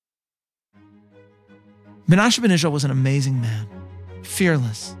Manasseh ben Israel was an amazing man,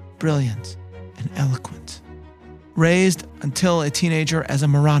 fearless, brilliant, and eloquent. Raised until a teenager as a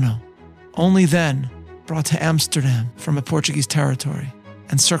Marrano, only then brought to Amsterdam from a Portuguese territory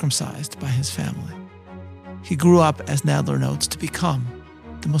and circumcised by his family. He grew up, as Nadler notes, to become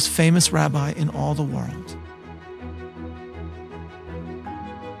the most famous rabbi in all the world.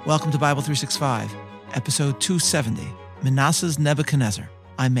 Welcome to Bible 365, episode 270, Manasseh's Nebuchadnezzar.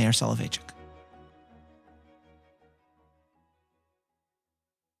 I'm Meir Soloveichik.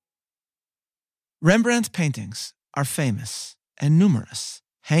 Rembrandt's paintings are famous and numerous,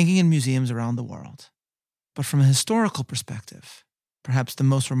 hanging in museums around the world. But from a historical perspective, perhaps the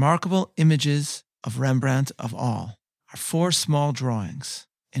most remarkable images of Rembrandt of all are 4 small drawings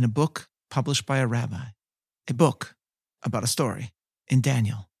in a book published by a rabbi, a book about a story in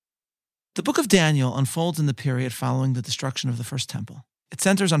Daniel. The book of Daniel unfolds in the period following the destruction of the First Temple. It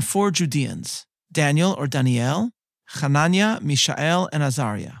centers on 4 Judeans, Daniel or Daniel, Hananiah, Mishael, and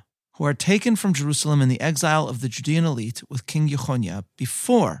Azariah, who are taken from Jerusalem in the exile of the Judean elite with King Jeconiah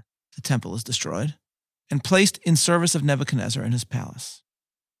before the temple is destroyed, and placed in service of Nebuchadnezzar in his palace.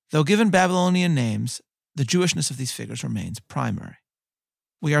 Though given Babylonian names, the Jewishness of these figures remains primary.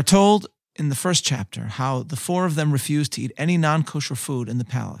 We are told in the first chapter how the 4 of them refused to eat any non-kosher food in the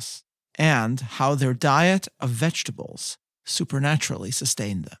palace, and how their diet of vegetables supernaturally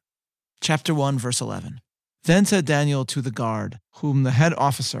sustained them. Chapter 1, verse 11. Then said Daniel to the guard, whom the head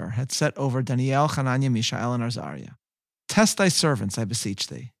officer had set over Daniel, Hananiah, Mishael, and Azariah, "Test thy servants, I beseech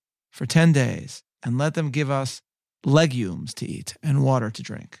thee, for 10 days, and let them give us legumes to eat and water to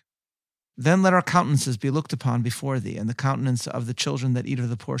drink. Then let our countenances be looked upon before thee, and the countenance of the children that eat of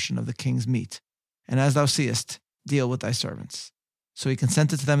the portion of the king's meat. And as thou seest, deal with thy servants." So he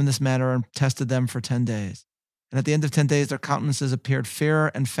consented to them in this manner and tested them for 10 days. And at the end of 10 days, their countenances appeared fairer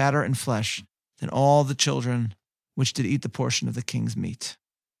and fatter in flesh than all the children which did eat the portion of the king's meat.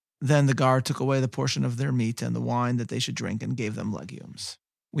 Then the guard took away the portion of their meat and the wine that they should drink and gave them legumes.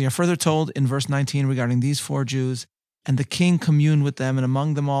 We are further told in verse 19 regarding these 4 Jews, "And the king communed with them, and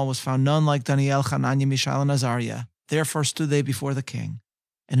among them all was found none like Daniel, Hananiah, Mishael, and Azariah. Therefore stood they before the king.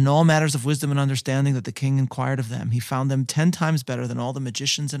 And in all matters of wisdom and understanding that the king inquired of them, he found them 10 times better than all the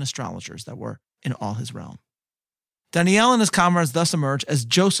magicians and astrologers that were in all his realm." Daniel and his comrades thus emerge as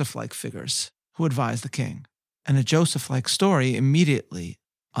Joseph-like figures who advise the king. And a Joseph-like story immediately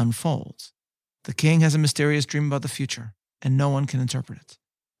unfolds. The king has a mysterious dream about the future, and no one can interpret it.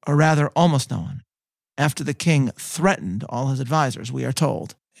 Or rather, almost no one. After the king threatened all his advisors, we are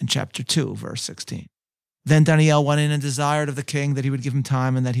told in chapter 2, verse 16. Then Daniel went in and desired of the king that he would give him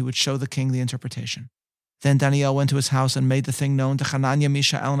time and that he would show the king the interpretation. Then Daniel went to his house and made the thing known to Hananiah,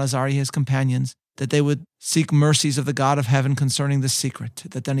 Mishael, and Azariah, his companions, that they would seek mercies of the God of heaven concerning this secret,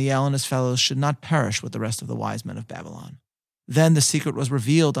 that Daniel and his fellows should not perish with the rest of the wise men of Babylon. Then the secret was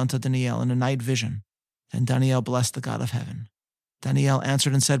revealed unto Daniel in a night vision. Then Daniel blessed the God of heaven. Daniel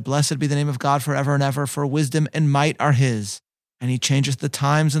answered and said, "Blessed be the name of God forever and ever, for wisdom and might are his. And he changeth the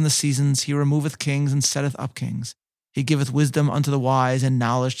times and the seasons. He removeth kings and setteth up kings. He giveth wisdom unto the wise and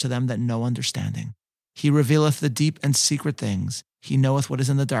knowledge to them that know understanding. He revealeth the deep and secret things. He knoweth what is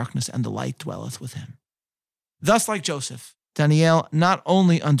in the darkness, and the light dwelleth with him." Thus, like Joseph, Daniel not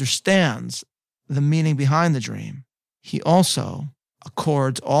only understands the meaning behind the dream, he also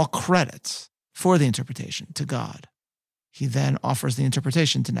accords all credits for the interpretation to God. He then offers the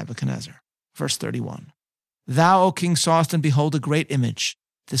interpretation to Nebuchadnezzar. Verse 31. "Thou, O king, sawest, and behold, a great image.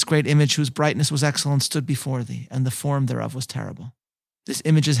 This great image, whose brightness was excellent, stood before thee, and the form thereof was terrible. This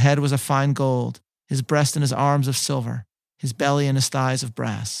image's head was of fine gold, his breast and his arms of silver, his belly and his thighs of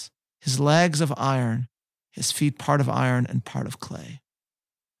brass, his legs of iron, his feet part of iron and part of clay.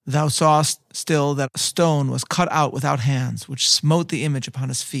 Thou sawest still that a stone was cut out without hands, which smote the image upon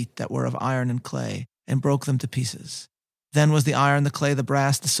his feet that were of iron and clay, and broke them to pieces. Then was the iron, the clay, the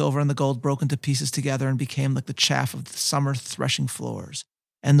brass, the silver, and the gold broken to pieces together, and became like the chaff of the summer threshing floors.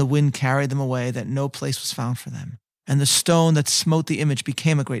 And the wind carried them away, that no place was found for them. And the stone that smote the image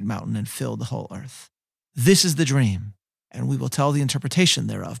became a great mountain, and filled the whole earth. This is the dream, and we will tell the interpretation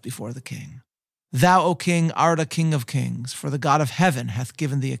thereof before the king. Thou, O king, art a king of kings, for the God of heaven hath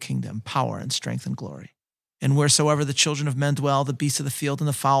given thee a kingdom, power, and strength, and glory. And wheresoever the children of men dwell, the beasts of the field and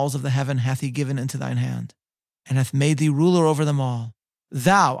the fowls of the heaven hath he given into thine hand, and hath made thee ruler over them all.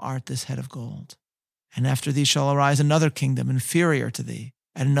 Thou art this head of gold. And after thee shall arise another kingdom inferior to thee,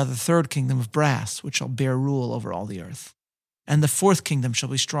 and another third kingdom of brass, which shall bear rule over all the earth. And the fourth kingdom shall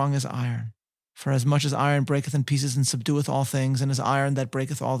be strong as iron. For as much as iron breaketh in pieces and subdueth all things, and as iron that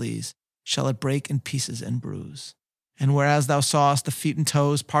breaketh all these, shall it break in pieces and bruise. And whereas thou sawest the feet and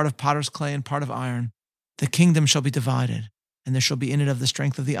toes, part of potter's clay and part of iron, The kingdom shall be divided, and there shall be in it of the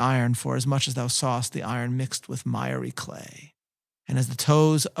strength of the iron, for as much as thou sawest the iron mixed with miry clay. And as the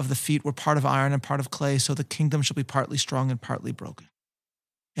toes of the feet were part of iron and part of clay, so the kingdom shall be partly strong and partly broken.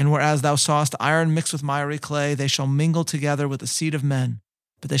 And whereas thou sawest iron mixed with miry clay, they shall mingle together with the seed of men,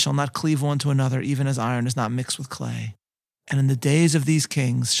 but they shall not cleave one to another, even as iron is not mixed with clay. And in the days of these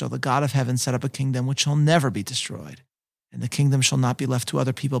kings shall the God of heaven set up a kingdom which shall never be destroyed. And the kingdom shall not be left to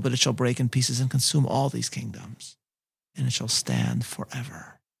other people, but it shall break in pieces and consume all these kingdoms. And it shall stand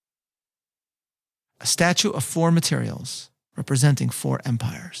forever. A statue of 4 materials representing 4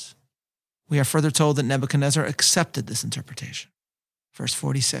 empires. We are further told that Nebuchadnezzar accepted this interpretation. Verse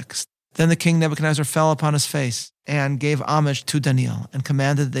 46, Then the king Nebuchadnezzar fell upon his face and gave homage to Daniel and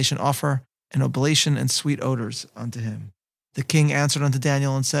commanded that they should offer an oblation and sweet odors unto him. The king answered unto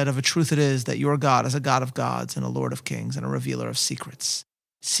Daniel and said, Of a truth it is that your God is a God of gods and a Lord of kings and a revealer of secrets,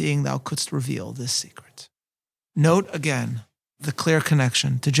 seeing thou couldst reveal this secret. Note again the clear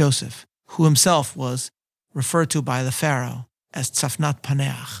connection to Joseph, who himself was referred to by the Pharaoh as Tzafnat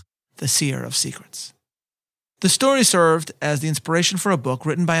Paneach, the seer of secrets. The story served as the inspiration for a book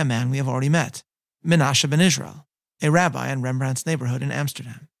written by a man we have already met, Manasseh ben Israel, a rabbi in Rembrandt's neighborhood in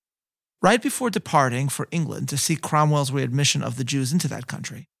Amsterdam. Right before departing for England to seek Cromwell's readmission of the Jews into that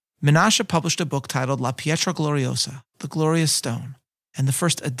country, Manasseh published a book titled La Pietra Gloriosa, The Glorious Stone, and the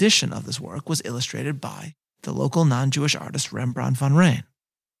first edition of this work was illustrated by the local non-Jewish artist Rembrandt van Rijn.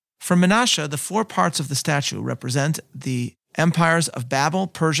 For Manasseh, the 4 parts of the statue represent the empires of Babel,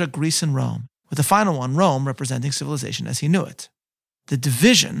 Persia, Greece, and Rome, with the final one, Rome, representing civilization as he knew it. The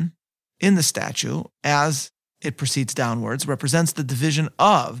division in the statue, as it proceeds downwards, represents the division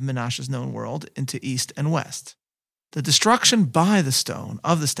of Manasseh's known world into east and west. The destruction by the stone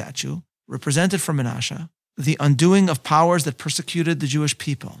of the statue represented for Manasseh the undoing of powers that persecuted the Jewish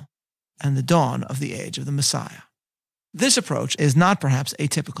people and the dawn of the age of the Messiah. This approach is not perhaps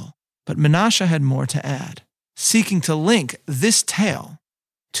atypical, but Manasseh had more to add, seeking to link this tale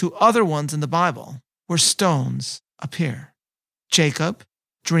to other ones in the Bible where stones appear. Jacob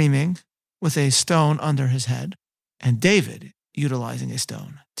dreaming with a stone under his head, and David utilizing a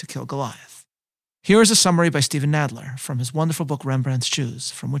stone to kill Goliath. Here is a summary by Stephen Nadler from his wonderful book Rembrandt's Jews,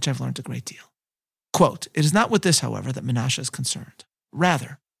 from which I've learned a great deal. Quote, It is not with this, however, that Manasseh is concerned.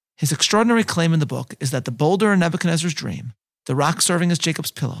 Rather, his extraordinary claim in the book is that the boulder in Nebuchadnezzar's dream, the rock serving as Jacob's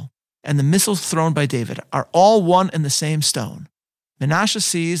pillow, and the missiles thrown by David are all one and the same stone. Manasseh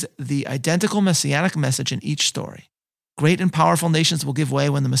sees the identical messianic message in each story. Great and powerful nations will give way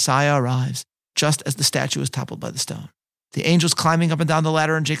when the Messiah arrives, just as the statue is toppled by the stone. The angels climbing up and down the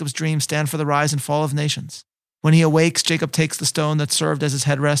ladder in Jacob's dream stand for the rise and fall of nations. When he awakes, Jacob takes the stone that served as his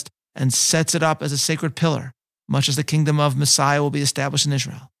headrest and sets it up as a sacred pillar, much as the kingdom of Messiah will be established in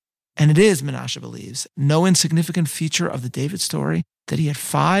Israel. And it is, Manasseh believes, no insignificant feature of the David story that he had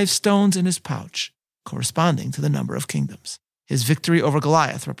 5 stones in his pouch, corresponding to the number of kingdoms. His victory over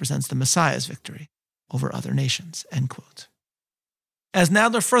Goliath represents the Messiah's victory over other nations, end quote. As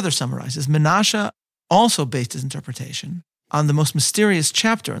Nadler further summarizes, Manasseh also based his interpretation on the most mysterious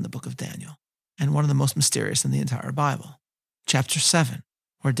chapter in the book of Daniel, and one of the most mysterious in the entire Bible, chapter 7,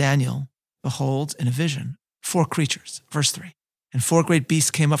 where Daniel beholds in a vision 4 creatures, verse 3. And 4 great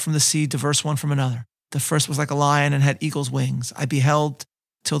beasts came up from the sea, diverse one from another. The first was like a lion and had eagle's wings. I beheld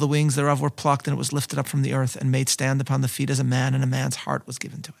till the wings thereof were plucked, and it was lifted up from the earth and made stand upon the feet as a man, and a man's heart was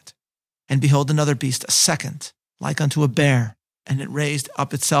given to it. And behold another beast, a second, like unto a bear, and it raised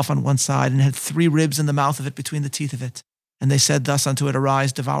up itself on one side, and had 3 ribs in the mouth of it between the teeth of it. And they said thus unto it,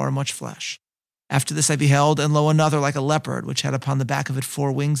 Arise, devour much flesh. After this I beheld, and lo, another like a leopard, which had upon the back of it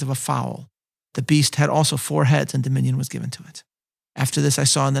 4 wings of a fowl. The beast had also 4 heads, and dominion was given to it. After this I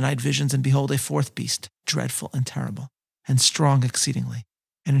saw in the night visions, and behold a 4th beast, dreadful and terrible, and strong exceedingly.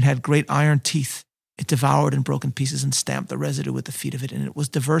 And it had great iron teeth. It devoured and broke in pieces and stamped the residue with the feet of it, and it was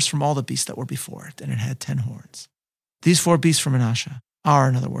diverse from all the beasts that were before it, and it had 10 horns. These 4 beasts from Manasseh are,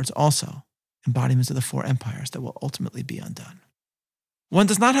 in other words, also embodiments of the 4 empires that will ultimately be undone. One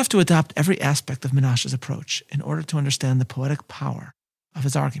does not have to adopt every aspect of Manasseh's approach in order to understand the poetic power of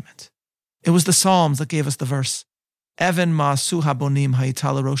his argument. It was the Psalms that gave us the verse, Even ma'asu habonim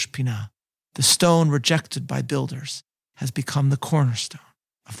hayita l'rosh pinah. The stone rejected by builders has become the cornerstone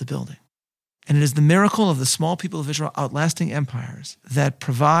of the building. And it is the miracle of the small people of Israel outlasting empires that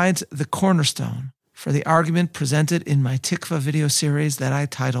provides the cornerstone for the argument presented in my Tikva video series that I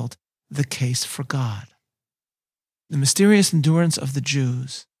titled, The Case for God. The mysterious endurance of the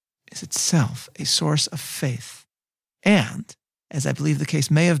Jews is itself a source of faith. And, as I believe the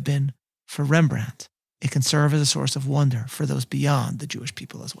case may have been for Rembrandt, it can serve as a source of wonder for those beyond the Jewish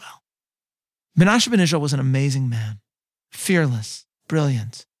people as well. Manasseh ben Israel was an amazing man, fearless,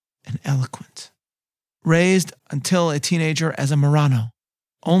 brilliant, and eloquent. Raised until a teenager as a Marrano,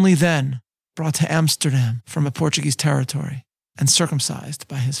 only then brought to Amsterdam from a Portuguese territory and circumcised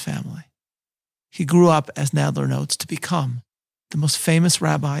by his family. He grew up, as Nadler notes, to become the most famous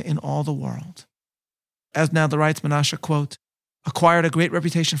rabbi in all the world. As Nadler writes, Manasseh, quote, acquired a great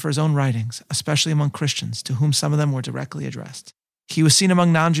reputation for his own writings, especially among Christians, to whom some of them were directly addressed. He was seen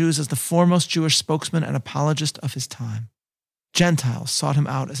among non-Jews as the foremost Jewish spokesman and apologist of his time. Gentiles sought him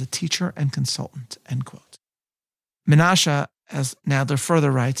out as a teacher and consultant, end quote. Manasseh, as Nadler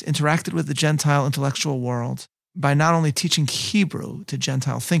further writes, interacted with the Gentile intellectual world by not only teaching Hebrew to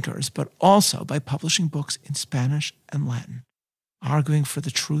Gentile thinkers, but also by publishing books in Spanish and Latin, arguing for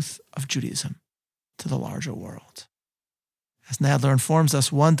the truth of Judaism to the larger world. As Nadler informs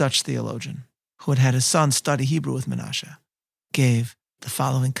us, one Dutch theologian who had had his son study Hebrew with Manasseh gave the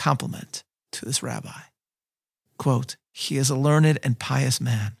following compliment to this rabbi. Quote, he is a learned and pious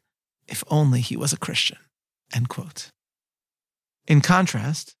man, if only he was a Christian, end quote. In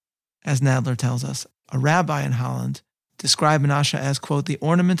contrast, as Nadler tells us, a rabbi in Holland described Manasseh as, quote, the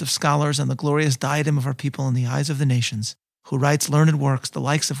ornament of scholars and the glorious diadem of our people in the eyes of the nations, who writes learned works, the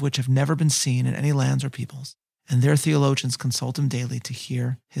likes of which have never been seen in any lands or peoples, and their theologians consult him daily to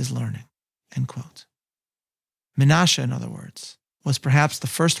hear his learning, end quote. Manasseh, in other words, was perhaps the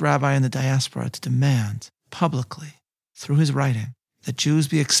first rabbi in the diaspora to demand publicly, through his writing, that Jews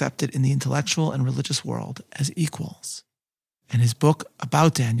be accepted in the intellectual and religious world as equals. And his book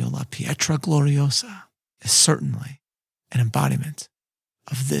about Daniel, La Pietra Gloriosa, is certainly an embodiment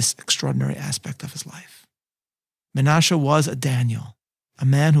of this extraordinary aspect of his life. Manasseh was a Daniel, a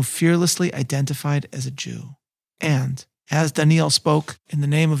man who fearlessly identified as a Jew, and, as Daniel spoke in the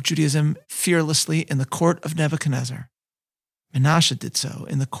name of Judaism fearlessly in the court of Nebuchadnezzar, Manasseh did so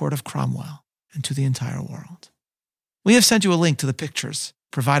in the court of Cromwell and to the entire world. We have sent you a link to the pictures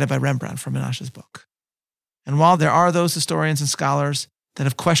provided by Rembrandt from Manasseh's book. And while there are those historians and scholars that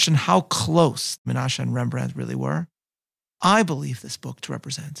have questioned how close Manasseh and Rembrandt really were, I believe this book to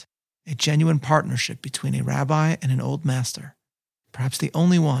represent a genuine partnership between a rabbi and an old master, perhaps the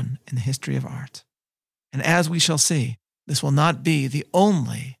only one in the history of art. And as we shall see, this will not be the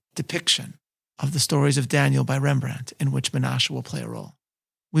only depiction of the stories of Daniel by Rembrandt in which Manasseh will play a role.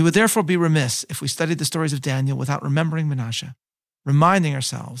 We would therefore be remiss if we studied the stories of Daniel without remembering Manasseh, reminding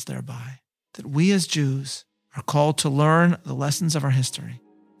ourselves thereby that we as Jews are called to learn the lessons of our history,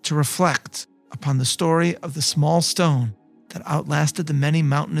 to reflect upon the story of the small stone that outlasted the many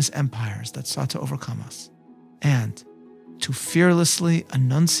mountainous empires that sought to overcome us, and to fearlessly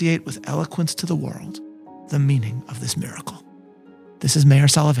enunciate with eloquence to the world the meaning of this miracle. This is Meir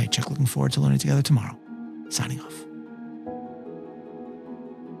Soloveichik, looking forward to learning together tomorrow. Signing off.